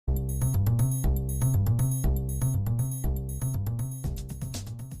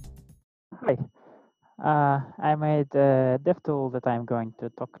Hi, I made a dev tool that I'm going to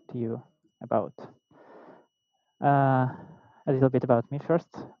talk to you about. A little bit about me first.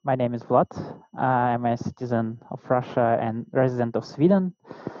 My name is Vlad. I'm a citizen of Russia and resident of Sweden.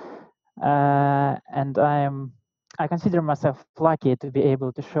 And I consider myself lucky to be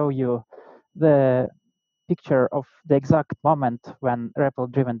able to show you the picture of the exact moment when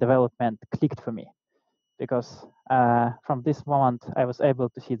REPL-driven development clicked for me, because from this moment I was able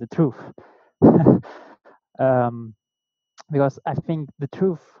to see the truth. um, because I think the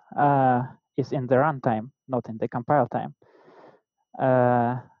truth is in the runtime, not in the compile time.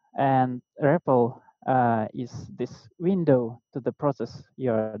 And REPL is this window to the process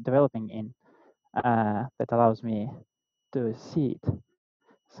you're developing in that allows me to see it.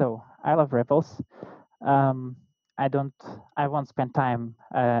 So I love REPLs. I won't spend time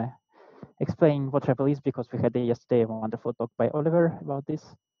explaining what REPL is, because we had yesterday a wonderful talk by Oliver about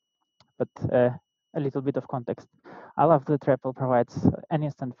this. But a little bit of context. I love that REPL provides an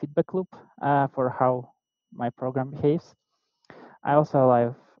instant feedback loop for how my program behaves. I also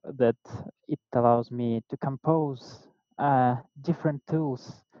love that it allows me to compose different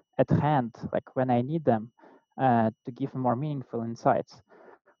tools at hand, like when I need them, to give more meaningful insights.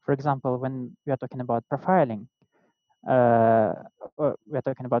 For example, when we are talking about profiling, we are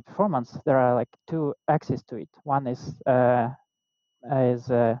talking about performance, there are like two axes to it. One is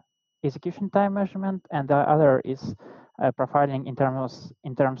execution time measurement, and the other is profiling in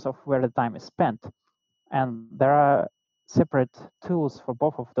terms of where the time is spent. And there are separate tools for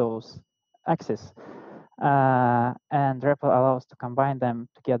both of those axes, and REPL allows to combine them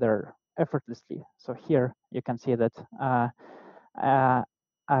together effortlessly. So here you can see that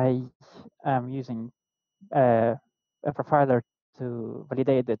I am using a profiler to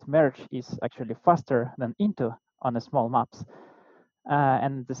validate that merge is actually faster than into on a small maps.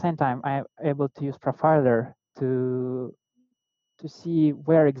 And at the same time, I'm able to use profiler to see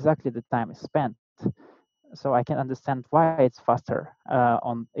where exactly the time is spent, so I can understand why it's faster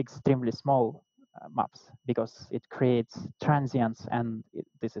on extremely small maps, because it creates transients, and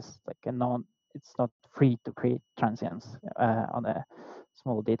this is like a known. It's not free to create transients on a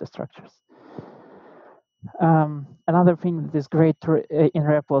small data structures. Another thing that is great in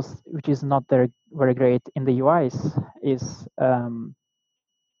REPLs, which is not very great in the UIs, is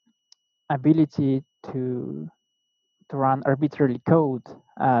ability to run arbitrarily code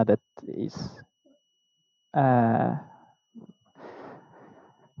that is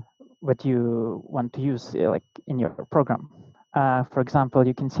what you want to use like in your program. For example,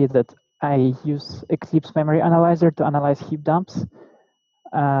 you can see that I use Eclipse Memory Analyzer to analyze heap dumps,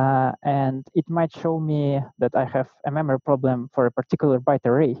 and it might show me that I have a memory problem for a particular byte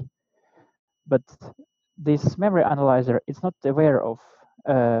array. But this memory analyzer is not aware of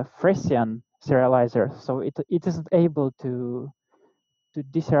Frisian serializer, so it isn't able to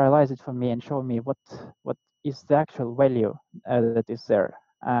deserialize it for me and show me what is the actual value that is there.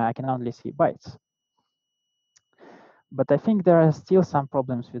 I can only see bytes. But I think there are still some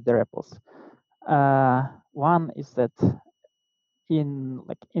problems with the REPLs. One is that in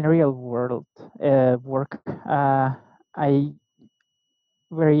real world work, I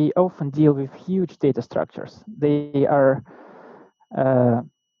very often deal with huge data structures. They are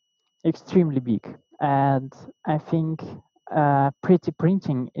extremely big, and I think pretty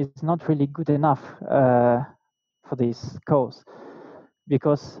printing is not really good enough for this cause,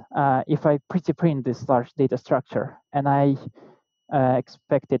 because if I pretty print this large data structure and I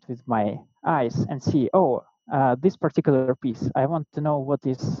expect it with my eyes and see, oh, this particular piece, I want to know what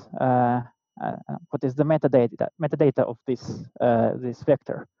is the metadata of this this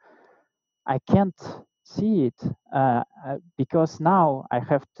vector. I can't see it because now I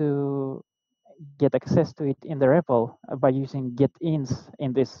have to get access to it in the REPL by using get-ins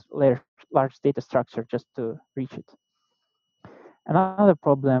in this large data structure just to reach it. Another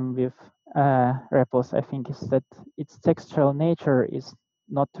problem with REPLs, I think, is that its textual nature is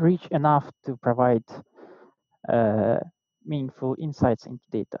not rich enough to provide meaningful insights into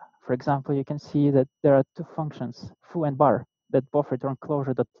data. For example, you can see that there are two functions, foo and bar, that both return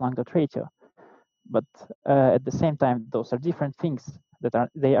clojure.lang.ratio. But at the same time, those are different things that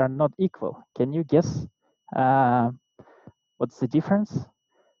they are not equal. Can you guess what's the difference?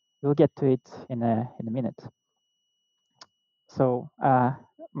 We'll get to it in a minute. So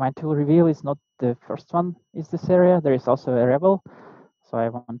my tool reveal is not the first one is this area. There is also a rebel. So I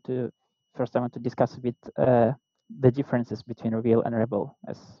want to discuss a bit the differences between reveal and rebel,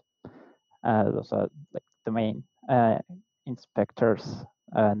 as those are like the main inspectors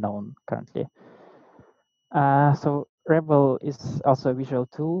known currently. So REPL is also a visual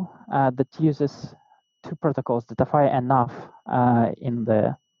tool that uses two protocols, Datafy and nav, in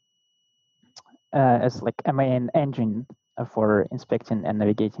the as like a main engine for inspecting and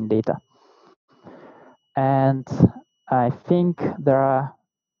navigating data. And I think there are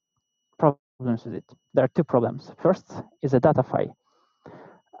problems with it. There are two problems. First is a Datafy.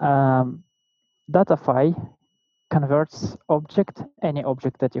 Datafy converts any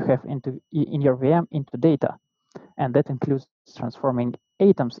object that you have in your VM into data. And that includes transforming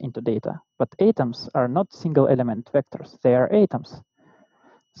atoms into data. But atoms are not single element vectors, they are atoms.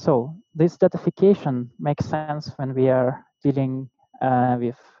 So this datification makes sense when we are dealing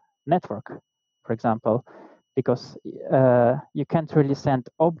with network, for example, because you can't really send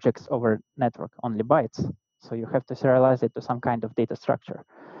objects over network, only bytes. So you have to serialize it to some kind of data structure.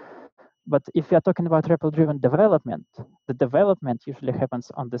 But if you are talking about REPL-driven development, the development usually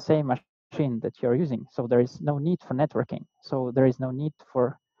happens on the same machine that you're using. So there is no need for networking. So there is no need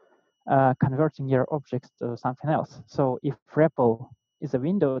for converting your objects to something else. So if REPL is a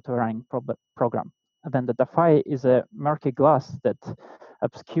window to running program, then the Datafy is a murky glass that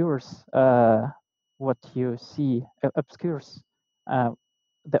obscures what you see, obscures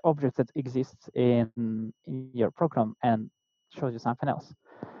the object that exists in your program and shows you something else.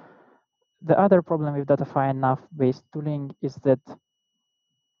 The other problem with Datafy and nav-based tooling is that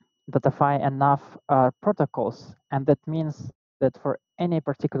Datafy and nav are protocols, and that means that for any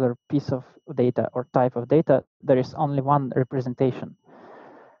particular piece of data or type of data, there is only one representation.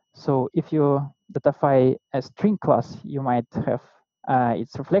 So if you Datafy a string class, you might have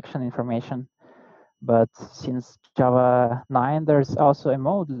its reflection information, but since Java 9, there's also a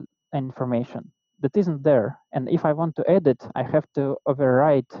mode information that isn't there. And if I want to edit, I have to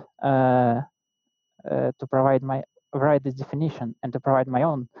override to override this definition and to provide my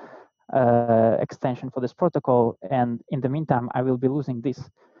own extension for this protocol. And in the meantime, I will be losing this.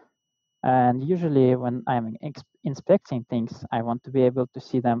 And usually when I'm inspecting things, I want to be able to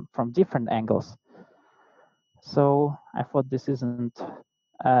see them from different angles. So I thought this isn't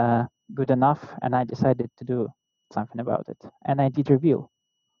good enough, and I decided to do something about it. And I did Reveal.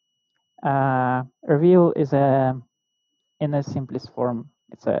 Reveal is in a simplest form,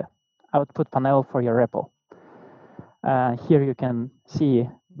 it's a output panel for your REPL. Here you can see,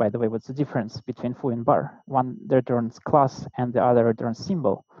 by the way, what's the difference between foo and bar. One returns class and the other returns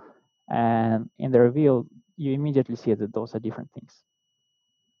symbol. And in the reveal, you immediately see that those are different things.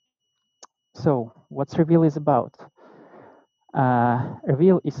 So what's reveal is about?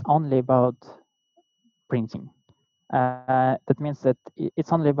 Reveal is only about printing. That means that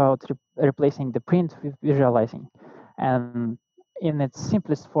it's only about replacing the print with visualizing. And in its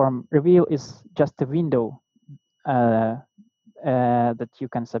simplest form, reveal is just a window that you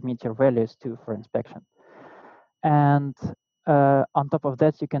can submit your values to for inspection. And on top of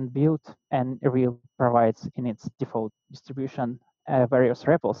that, you can build, and Reveal provides in its default distribution various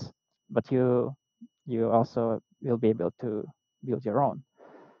REPLs, but you also will be able to build your own.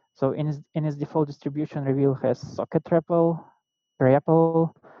 So in its default distribution, Reveal has socket REPL,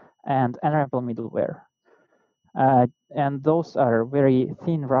 REPL, and nREPL middleware. And those are very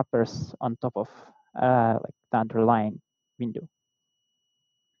thin wrappers on top of like the underlying window.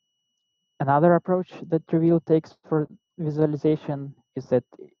 Another approach that Reveal takes for visualization is that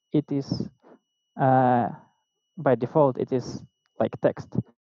it is, by default, it is like text,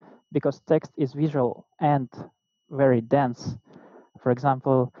 because text is visual and very dense. For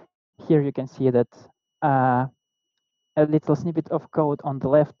example, here you can see that a little snippet of code on the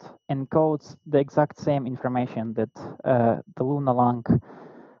left encodes the exact same information that the Luna Lang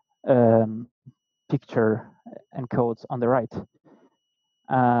picture encodes on the right.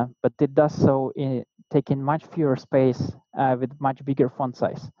 But it does so taking much fewer space with much bigger font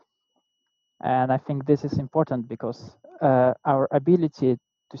size. And I think this is important because our ability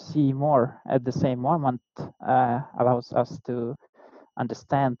to see more at the same moment allows us to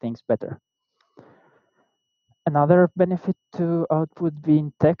understand things better. Another benefit to output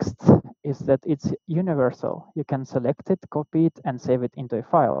being text is that it's universal. You can select it, copy it, and save it into a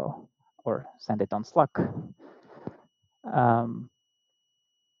file or send it on Slack.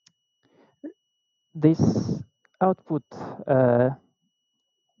 This output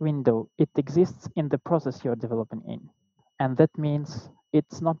window, it exists in the process you're developing in. And that means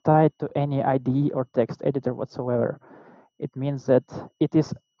it's not tied to any IDE or text editor whatsoever. It means that it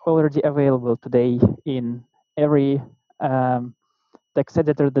is already available today in every text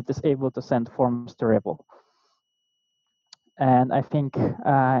editor that is able to send forms to REPL. And I think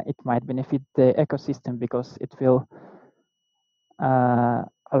it might benefit the ecosystem because it will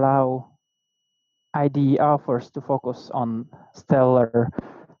allow IDE offers to focus on stellar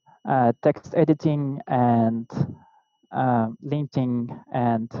text editing and linting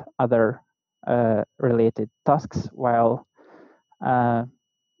and other related tasks, while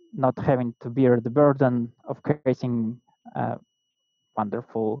not having to bear the burden of creating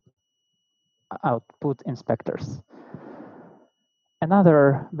wonderful output inspectors.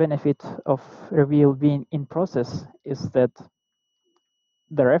 Another benefit of Reveal being in process is that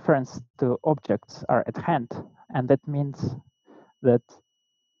the reference to objects are at hand, and that means that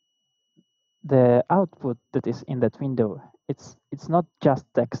the output that is in that window, it's not just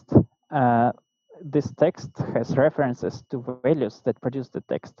text. This text has references to values that produce the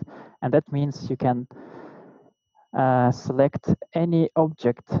text, and that means you can select any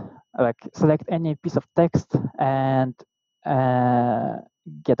object, like select any piece of text and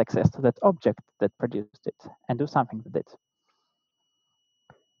get access to that object that produced it and do something with it.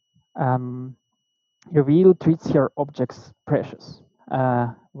 Reveal treats your objects precious.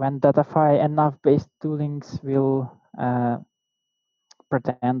 When Datafy and nav-based toolings will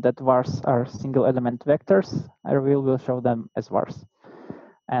pretend that vars are single element vectors, Reveal will show them as vars.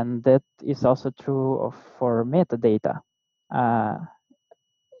 And that is also true for metadata.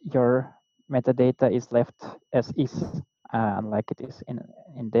 Your metadata is left as is, unlike it is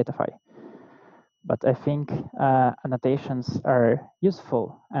in Datafy. But I think annotations are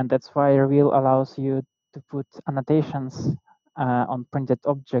useful, and that's why Reveal allows you to put annotations on printed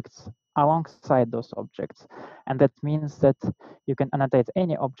objects alongside those objects. And that means that you can annotate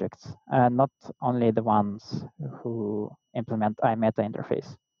any objects, not only the ones who implement iMeta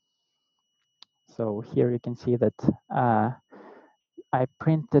interface. So here you can see that I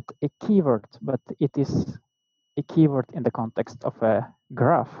printed a keyword, but it is a keyword in the context of a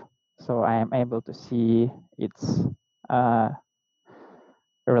graph. So I am able to see its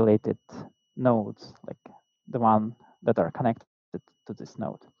related nodes, like the one that are connected to this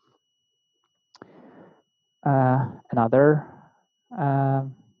node. Another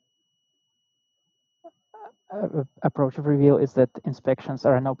approach of Reveal is that inspections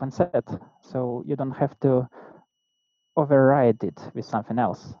are an open set, so you don't have to override it with something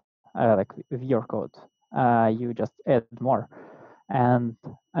else, like with your code. You just add more. And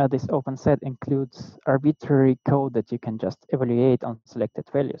this open set includes arbitrary code that you can just evaluate on selected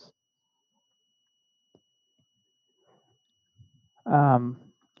values.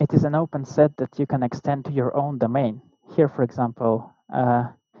 It is an open set that you can extend to your own domain. Here, for example,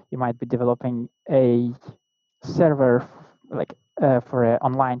 you might be developing a server like for an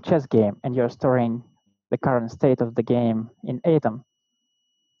online chess game, and you're storing the current state of the game in Atom.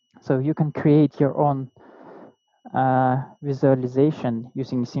 So you can create your own visualization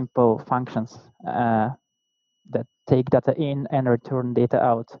using simple functions that take data in and return data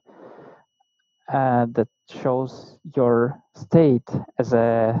out. That shows your state as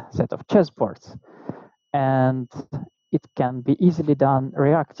a set of chessboards, and it can be easily done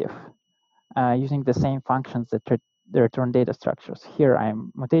reactive using the same functions that return data structures. Here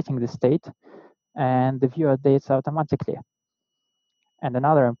I'm mutating the state, and the view updates automatically. And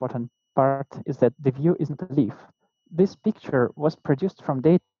another important part is that the view isn't a leaf. This picture was produced from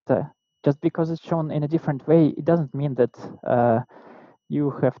data. Just because it's shown in a different way, it doesn't mean that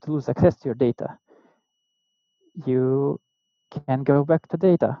you have to lose access to your data. You can go back to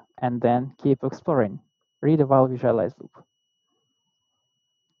data and then keep exploring. Read Eval visualize loop.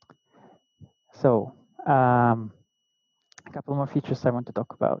 So a couple more features I want to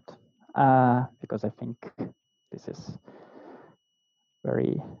talk about because I think this is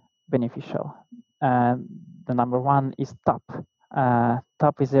very beneficial. The number one is TAP.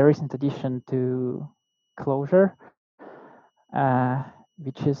 TAP is a recent addition to Clojure,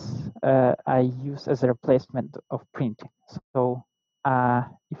 which is I use as a replacement of printing. So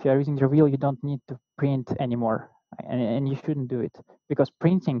if you are using Reveal, you don't need to print anymore, and you shouldn't do it, because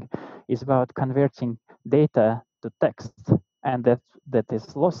printing is about converting data to text, and that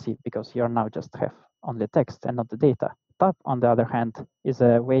is lossy because you are now just have only text and not the data. TAP, on the other hand, is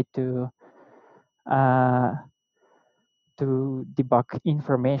a way to debug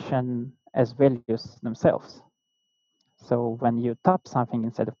information as values themselves. So when you tap something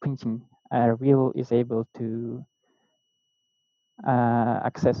instead of printing, Reveal is able to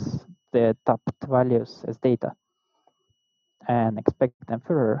access the tapped values as data and expect them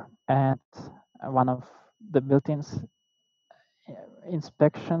further. And one of the built-in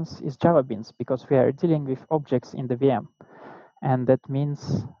inspections is Java beans, because we are dealing with objects in the VM. And that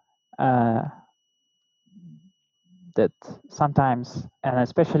means that sometimes, and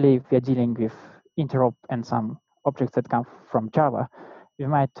especially if we are dealing with interop and some objects that come from Java, we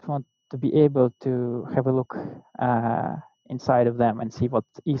might want to be able to have a look inside of them and see what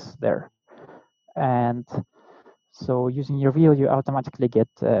is there. And so using Reveal, you automatically get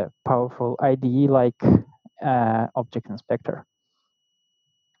a powerful IDE-like object inspector.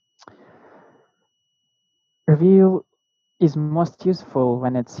 Reveal is most useful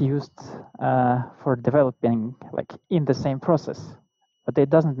when it's used for developing like in the same process, but it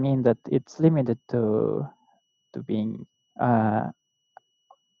doesn't mean that it's limited to being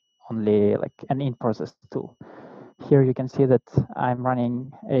only like an in-process tool. Here you can see that I'm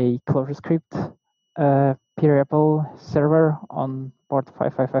running a Clojure script REPL server on port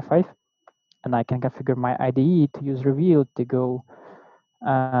 5555, and I can configure my IDE to use Reveal to go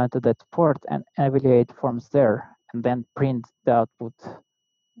to that port and evaluate forms there, and then print the output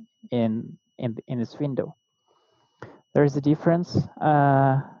in this window. There is a difference,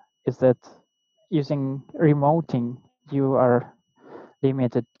 is that using remoting, you are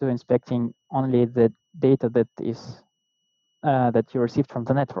limited to inspecting only the data that is that you received from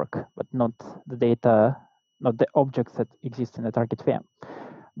the network, but not the data, not the objects that exist in the target VM.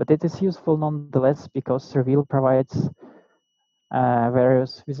 But it is useful nonetheless because Reveal provides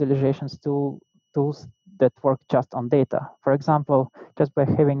various visualizations tools that work just on data. For example, just by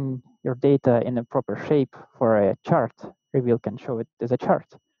having your data in a proper shape for a chart, Reveal can show it as a chart.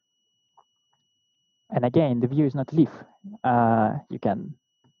 And again, the view is not leaf. You can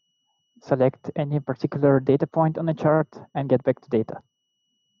select any particular data point on a chart and get back to data.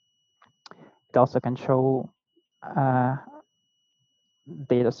 It also can show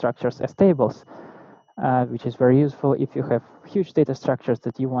data structures as tables, which is very useful if you have huge data structures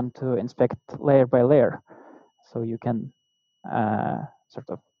that you want to inspect layer by layer. So you can sort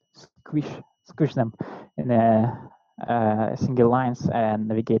of squish them in a single lines and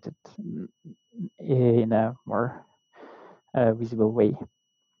navigate it in a more visible way.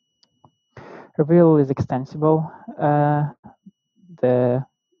 Reveal is extensible, and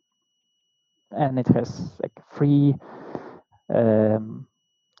it has like 3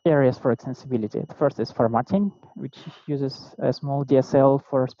 areas for extensibility. The first is formatting, which uses a small DSL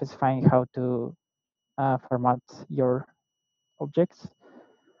for specifying how to format your objects.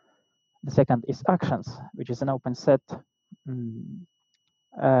 The second is actions, which is an open set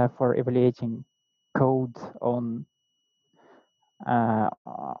for evaluating code on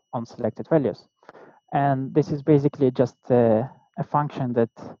selected values. And this is basically just a function that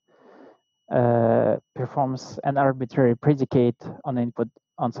performs an arbitrary predicate on input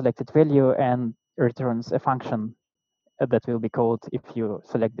on selected value and returns a function that will be called if you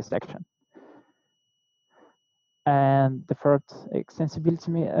select this action. And the third extensibility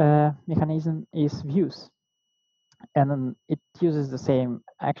mechanism is views. And it uses the same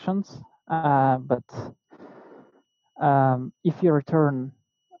actions, but if you return,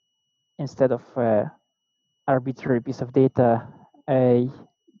 instead of an arbitrary piece of data, a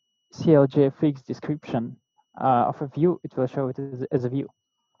CLJFX description of a view, it will show it as a view.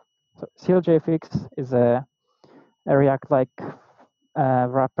 So CLJFX is a React-like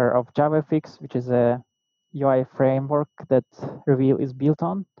wrapper of JavaFX, which is a UI framework that Reveal is built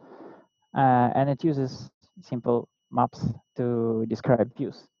on, and it uses simple maps to describe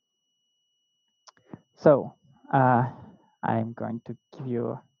views. So I'm going to give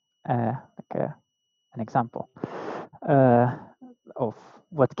you an example of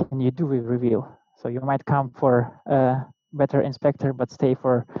what can you do with Reveal. So you might come for a better inspector, but stay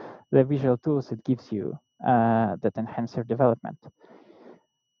for the visual tools it gives you that enhance your development.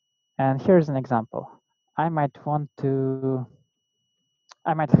 And here's an example. I might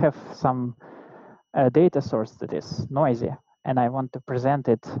have some data source that is noisy, and I want to present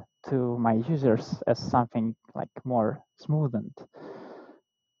it to my users as something like more smoothened.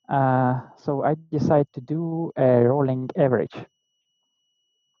 So I decide to do a rolling average.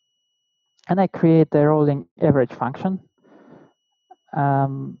 And I create a rolling average function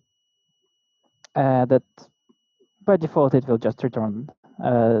that by default it will just return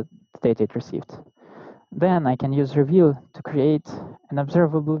the data it received. Then I can use Reveal to create an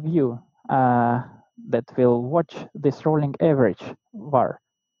observable view that will watch this rolling average var,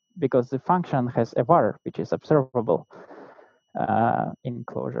 because the function has a var which is observable in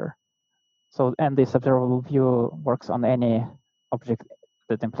Clojure. So, and this observable view works on any object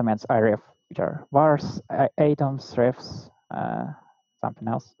that implements iref, which are vars, atoms, refs, something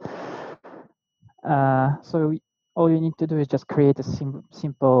else. So all you need to do is just create a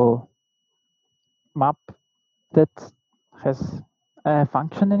simple map that has a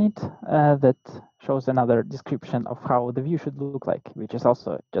function in it that shows another description of how the view should look like, which is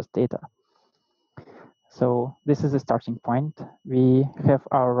also just data. So this is the starting point. We have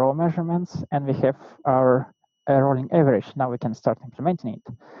our raw measurements and we have our rolling average. Now we can start implementing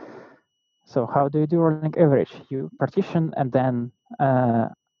it. So how do you do rolling average? You partition and then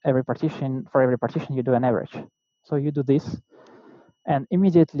for every partition you do an average. So you do this, and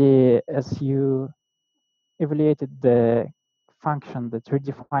immediately as you evaluated the function that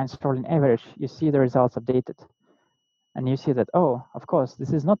redefines rolling average, you see the results updated. And you see that, oh, of course,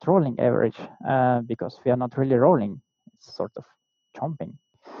 this is not rolling average because we are not really rolling. It's sort of chomping.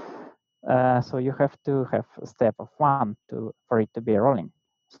 So you have to have a step of 1 for it to be rolling.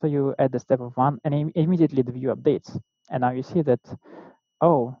 So you add the step of 1 and immediately the view updates. And now you see that,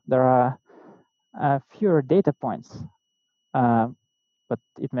 oh, there are fewer data points. But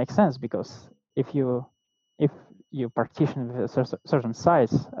it makes sense because if you partition with a certain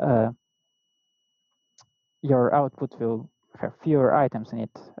size, your output will have fewer items in it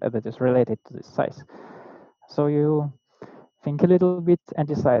that is related to this size. So you think a little bit and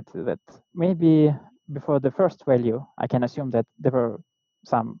decide that maybe before the first value, I can assume that there were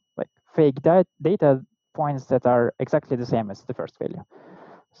some like fake data points that are exactly the same as the first value.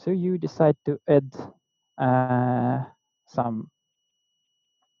 So you decide to add some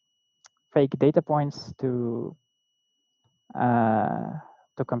fake data points to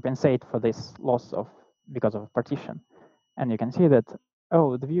compensate for this loss because of partition. And you can see that,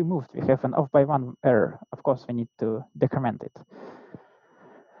 oh, the view moved. We have an off by 1 error. Of course, we need to decrement it.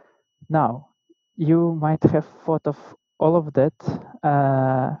 Now, you might have thought of all of that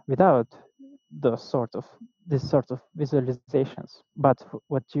without these sort of visualizations. But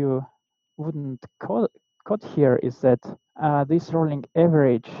what you wouldn't caught here is that this rolling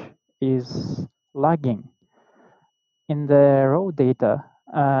average is lagging. In the raw data,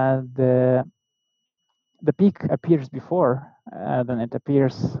 the peak appears before than it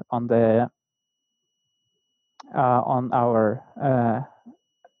appears on the on our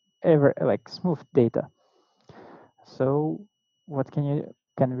smooth data. So what can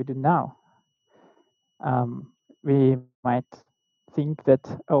we do now? We might think that,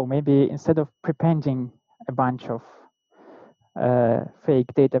 oh, maybe instead of prepending a bunch of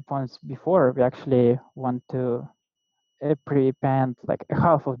fake data points before, we actually want to prepend like a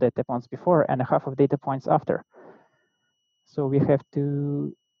half of data points before and a half of data points after. So we have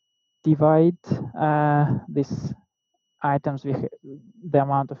to divide these items, the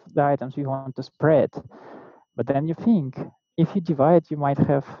amount of the items we want to spread. But then you think, if you divide, you might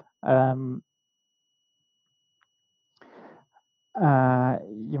have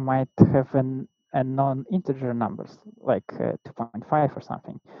a non-integer numbers like 2.5 or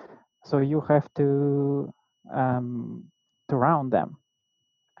something. So you have to round them,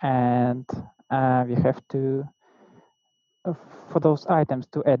 and we have to for those items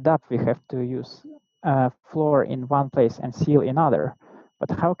to add up, we have to use floor in one place and seal in other.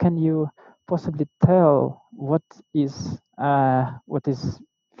 But how can you possibly tell what is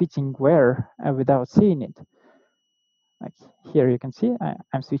fitting where without seeing it? Like here you can see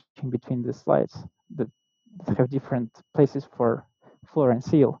I'm switching between the slides that have different places for floor and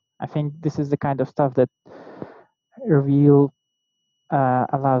seal. I think this is the kind of stuff that Reveal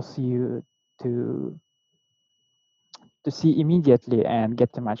allows you to see immediately and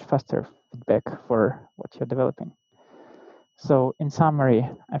get a much faster feedback for what you're developing. So in summary,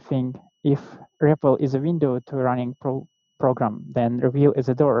 I think if REPL is a window to a running program, then Reveal is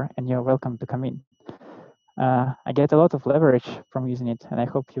a door and you're welcome to come in. I get a lot of leverage from using it, and I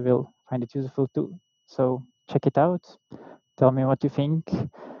hope you will find it useful too. So check it out, tell me what you think,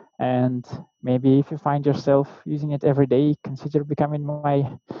 and maybe if you find yourself using it every day, consider becoming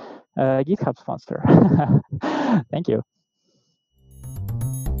my GitHub sponsor. Thank you.